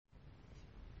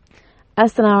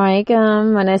Assalamu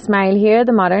alaikum. Mana Ismail here,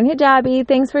 the modern hijabi.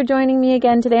 Thanks for joining me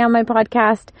again today on my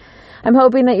podcast. I'm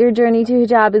hoping that your journey to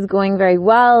hijab is going very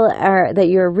well, or that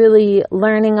you're really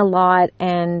learning a lot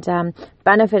and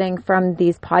benefiting from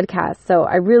these podcasts. So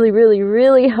I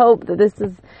really hope that this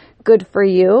is good for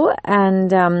you,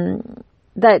 and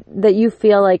that you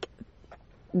feel like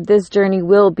this journey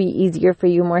will be easier for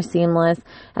you, more seamless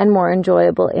and more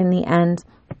enjoyable in the end.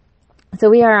 So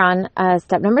we are on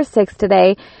step number 6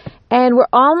 today. And we're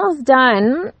almost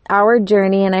done our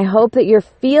journey, and I hope that you're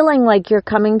feeling like you're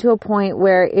coming to a point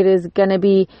where it is going to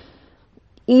be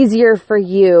easier for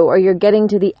you, or you're getting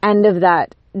to the end of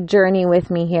that journey with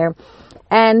me here.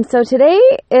 And so today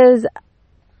is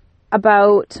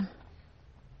about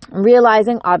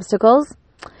realizing obstacles.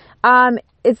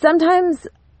 It's sometimes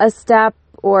a step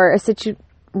or a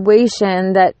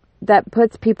situation that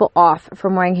puts people off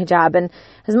from wearing hijab. And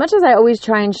as much as I always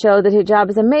try and show that hijab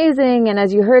is amazing, and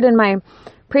as you heard in my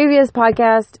previous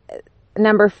podcast,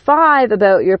 number 5,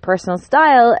 about your personal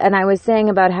style, and I was saying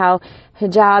about how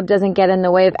hijab doesn't get in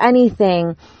the way of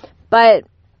anything, but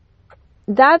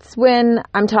that's when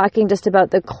I'm talking just about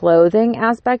the clothing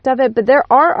aspect of it. But there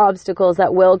are obstacles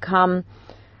that will come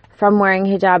from wearing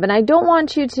hijab, and I don't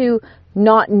want you to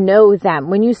not know them.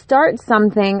 When you start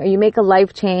something or you make a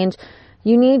life change,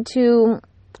 you need to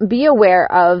be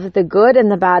aware of the good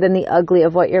and the bad and the ugly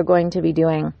of what you're going to be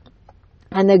doing.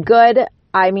 And the good,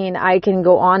 I mean, I can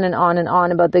go on and on and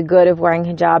on about the good of wearing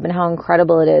hijab and how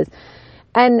incredible it is.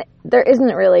 And there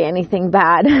isn't really anything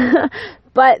bad,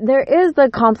 but there is the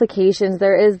complications.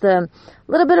 There is the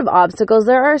little bit of obstacles.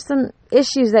 There are some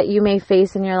issues that you may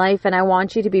face in your life, and I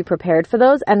want you to be prepared for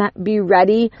those and be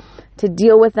ready to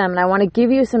deal with them. And I want to give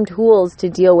you some tools to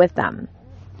deal with them.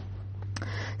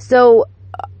 So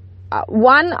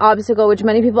one obstacle which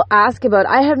many people ask about,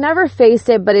 I have never faced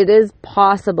it, but it is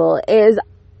possible, is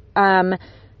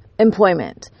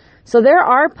employment. So there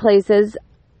are places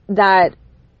that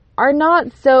are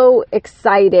not so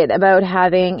excited about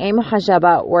having a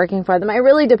muhajjaba working for them. It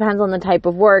really depends on the type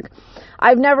of work.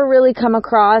 I've never really come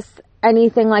across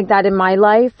anything like that in my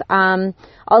life.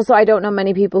 Also, I don't know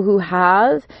many people who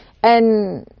have.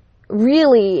 And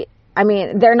really, I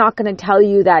mean, they're not going to tell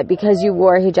you that because you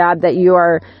wore hijab that you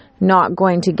are not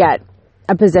going to get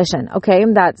a position, okay?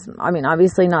 That's, I mean,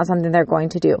 obviously not something they're going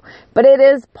to do. But it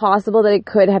is possible that it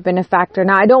could have been a factor.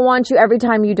 Now, I don't want you every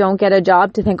time you don't get a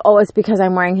job to think, oh, it's because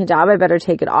I'm wearing hijab, I better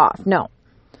take it off. No.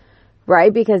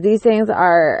 Right? Because these things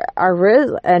are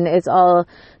rizq, and it's all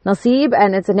nasib,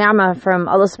 and it's a ni'mah from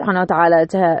Allah subhanahu wa ta'ala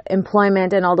to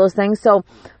employment and all those things. So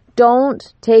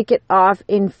don't take it off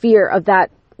in fear of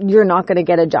that you're not going to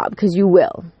get a job, because you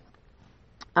will.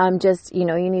 Just, you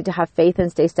need to have faith and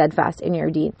stay steadfast in your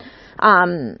deen.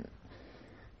 Now,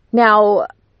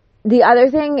 the other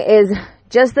thing is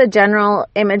just the general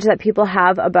image that people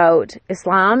have about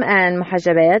Islam and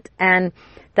muhajjabat, and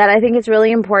that I think it's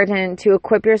really important to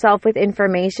equip yourself with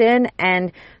information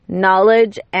and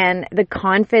knowledge and the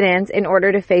confidence in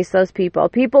order to face those people.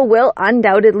 People will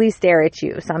undoubtedly stare at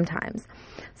you sometimes.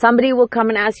 Somebody will come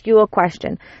and ask you a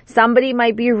question. Somebody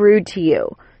might be rude to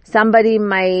you. Somebody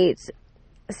might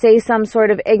say some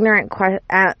sort of ignorant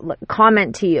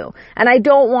comment to you. And I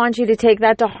don't want you to take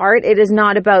that to heart. It is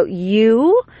not about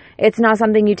you. It's not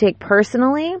something you take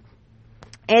personally.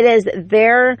 It is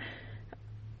their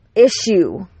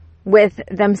issue with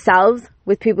themselves,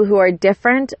 with people who are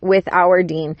different, with our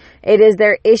deen. It is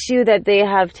their issue that they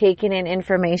have taken in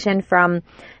information from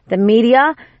the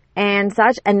media and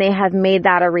such, and they have made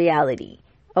that a reality.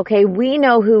 Okay, we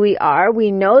know who we are. We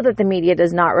know that the media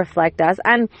does not reflect us,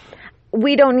 and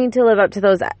we don't need to live up to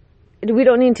those. We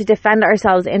don't need to defend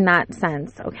ourselves in that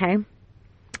sense, okay?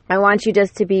 I want you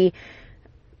just to be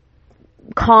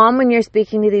calm when you're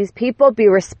speaking to these people, be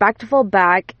respectful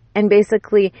back, and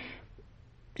basically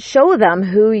show them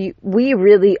who we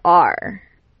really are.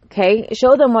 Okay,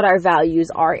 show them what our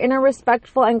values are in a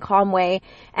respectful and calm way.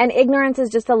 And ignorance is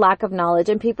just a lack of knowledge,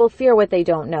 and people fear what they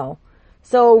don't know.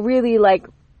 So really,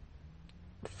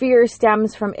 fear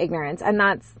stems from ignorance, and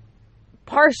that's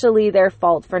partially their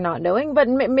fault for not knowing, but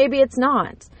maybe it's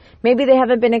not. Maybe they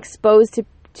haven't been exposed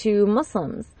to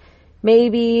Muslims.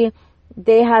 Maybe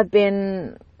they have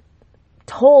been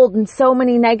told so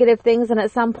many negative things, and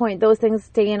at some point those things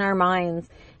stay in our minds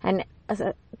and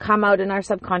come out in our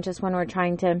subconscious when we're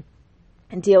trying to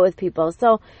deal with people.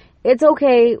 So it's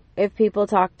okay if people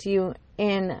talk to you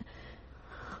in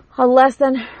a less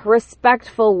than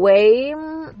respectful way,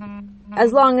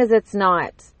 as long as it's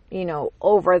not,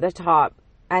 over the top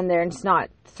and they're just not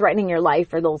threatening your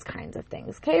life or those kinds of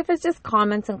things. Okay, if it's just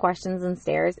comments and questions and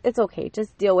stares, it's okay.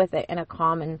 Just deal with it in a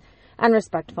calm and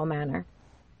respectful manner.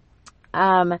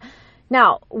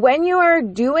 Now, when you are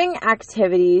doing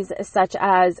activities such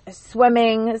as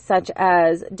swimming, such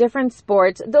as different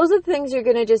sports, those are the things you're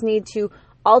going to just need to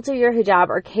alter your hijab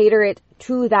or cater it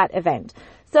to that event.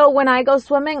 So when I go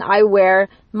swimming, I wear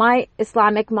my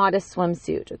Islamic modest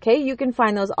swimsuit, okay? You can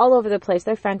find those all over the place.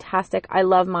 They're fantastic. I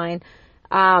love mine.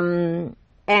 And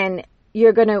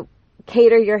you're going to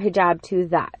cater your hijab to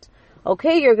that.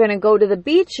 Okay, you're going to go to the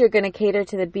beach, you're going to cater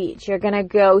to the beach. You're going to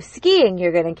go skiing,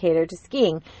 you're going to cater to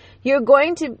skiing. You're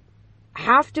going to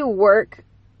have to work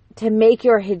to make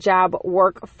your hijab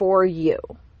work for you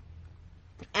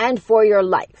and for your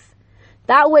life.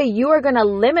 That way you are going to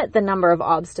limit the number of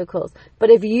obstacles. But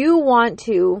if you want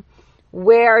to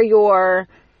wear your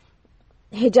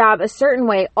hijab a certain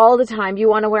way all the time, you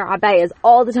want to wear abayas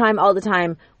all the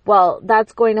time, well,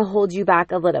 that's going to hold you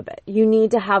back a little bit. You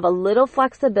need to have a little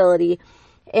flexibility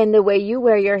in the way you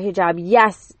wear your hijab.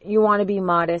 Yes, you want to be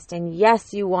modest, and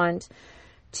yes, you want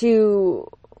to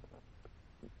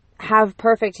have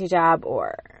perfect hijab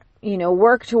or,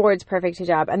 work towards perfect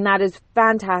hijab, and that is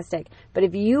fantastic. But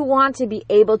if you want to be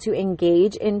able to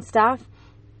engage in stuff,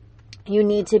 you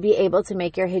need to be able to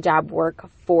make your hijab work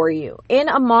for you in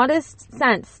a modest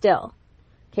sense still.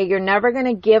 Okay, you're never going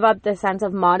to give up the sense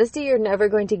of modesty. You're never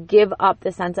going to give up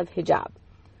the sense of hijab.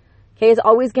 Okay, it's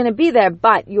always going to be there,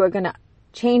 but you are going to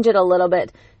change it a little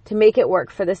bit to make it work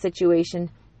for the situation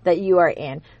that you are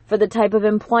in, for the type of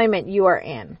employment you are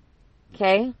in.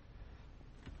 Okay?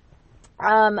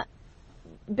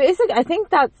 Basically, I think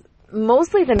that's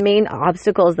mostly the main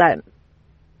obstacles that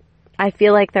I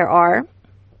feel like there are.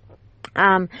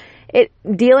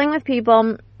 Dealing with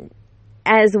people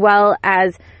as well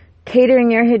as catering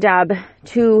your hijab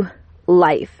to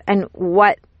life and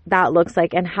what that looks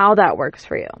like and how that works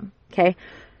for you. Okay?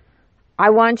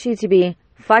 I want you to be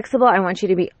flexible. I want you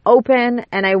to be open,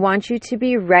 and I want you to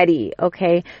be ready.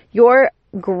 Okay? Your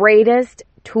greatest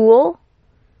tool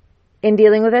in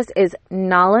dealing with this is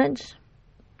knowledge.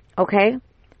 Okay?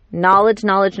 Knowledge.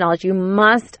 You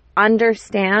must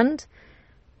understand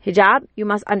hijab. You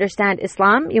must understand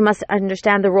Islam. You must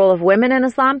understand the role of women in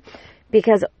Islam,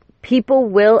 because people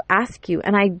will ask you,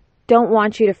 and I don't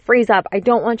want you to freeze up. I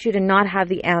don't want you to not have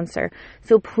the answer.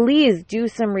 So please do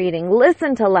some reading.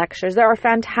 Listen to lectures. There are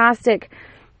fantastic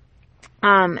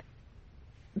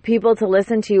people to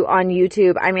listen to on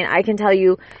YouTube. I mean, I can tell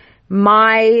you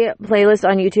my playlist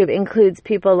on YouTube includes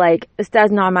people like Ustaz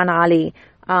Nauman Ali,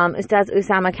 Ustaz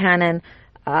Usama Khannan,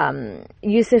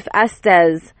 Yusuf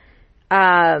Estes,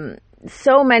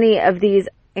 so many of these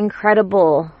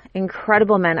incredible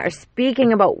men are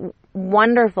speaking about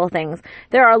wonderful things.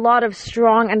 There are a lot of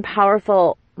strong and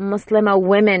powerful Muslima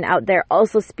women out there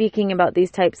also speaking about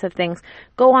these types of things.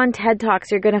 Go on TED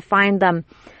Talks, you're going to find them.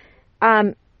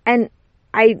 And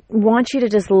I want you to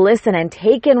just listen and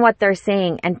take in what they're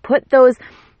saying and put those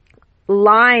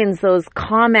lines, those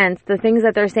comments, the things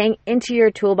that they're saying into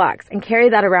your toolbox and carry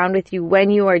that around with you when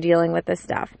you are dealing with this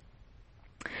stuff.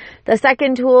 The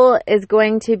second tool is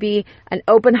going to be an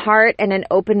open heart and an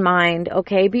open mind,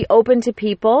 okay? Be open to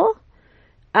people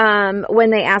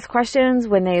when they ask questions,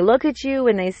 when they look at you,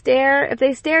 when they stare. If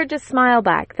they stare, just smile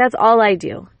back. That's all I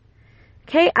do.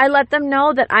 Okay? I let them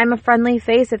know that I'm a friendly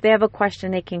face. If they have a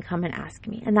question, they can come and ask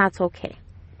me, and that's okay.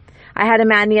 I had a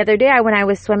man the other day when I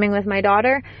was swimming with my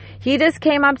daughter. He just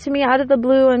came up to me out of the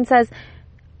blue and says,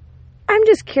 "I'm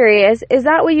just curious, is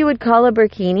that what you would call a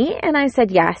burkini?" And I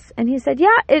said, yes. And he said,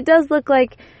 yeah, it does look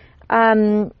like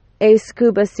a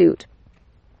scuba suit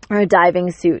or a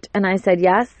diving suit. And I said,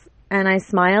 yes. And I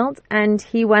smiled, and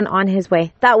he went on his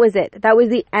way. That was it. That was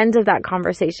the end of that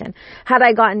conversation. Had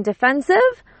I gotten defensive,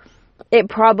 it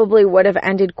probably would have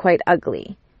ended quite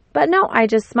ugly. But no, I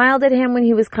just smiled at him when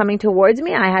he was coming towards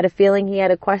me. I had a feeling he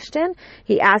had a question.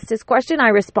 He asked his question. I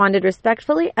responded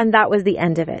respectfully, and that was the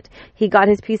end of it. He got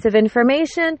his piece of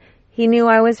information. He knew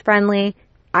I was friendly.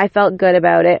 I felt good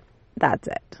about it. That's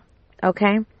it.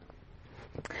 Okay?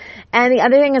 And the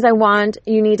other thing is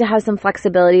you need to have some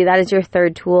flexibility. That is your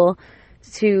third tool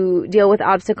to deal with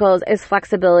obstacles, is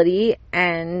flexibility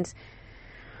and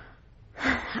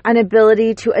an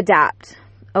ability to adapt.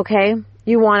 Okay?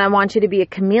 I want you to be a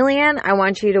chameleon. I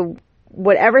want you to,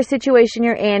 whatever situation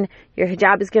you're in, your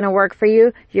hijab is going to work for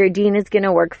you. Your deen is going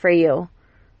to work for you.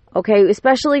 Okay?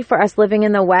 Especially for us living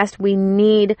in the West, we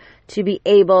need to be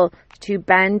able to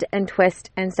bend and twist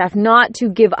and stuff. Not to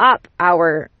give up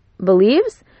our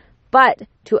beliefs, but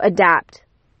to adapt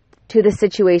to the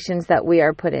situations that we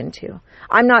are put into.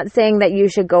 I'm not saying that you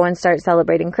should go and start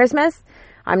celebrating Christmas.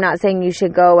 I'm not saying you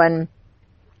should go and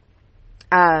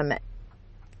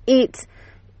eat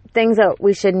things that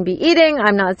we shouldn't be eating.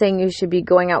 I'm not saying you should be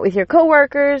going out with your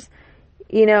coworkers.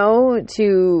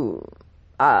 to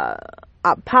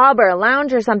a pub or a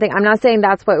lounge or something. I'm not saying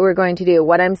that's what we're going to do.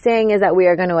 What I'm saying is that we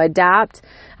are going to adapt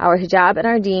our hijab and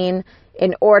our deen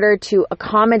in order to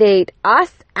accommodate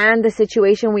us and the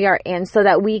situation we are in so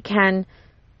that we can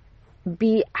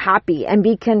be happy and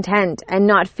be content and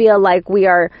not feel like we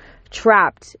are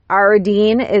trapped. Our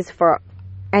deen is for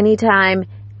any time,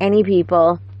 any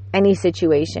people, any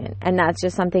situation. And that's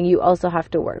just something you also have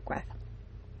to work with.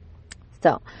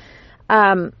 So,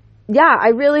 I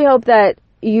really hope that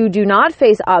you do not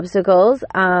face obstacles.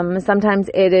 Sometimes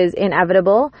it is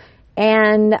inevitable.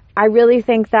 And I really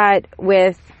think that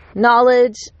with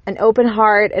knowledge, an open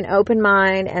heart, an open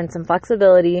mind, and some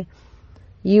flexibility,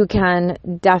 you can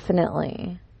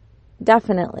definitely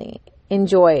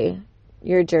enjoy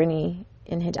your journey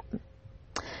in hijab.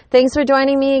 Thanks for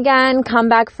joining me again. Come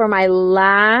back for my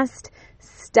last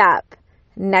step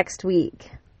next week.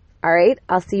 All right,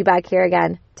 I'll see you back here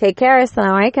again. Take care.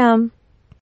 Assalamu alaikum.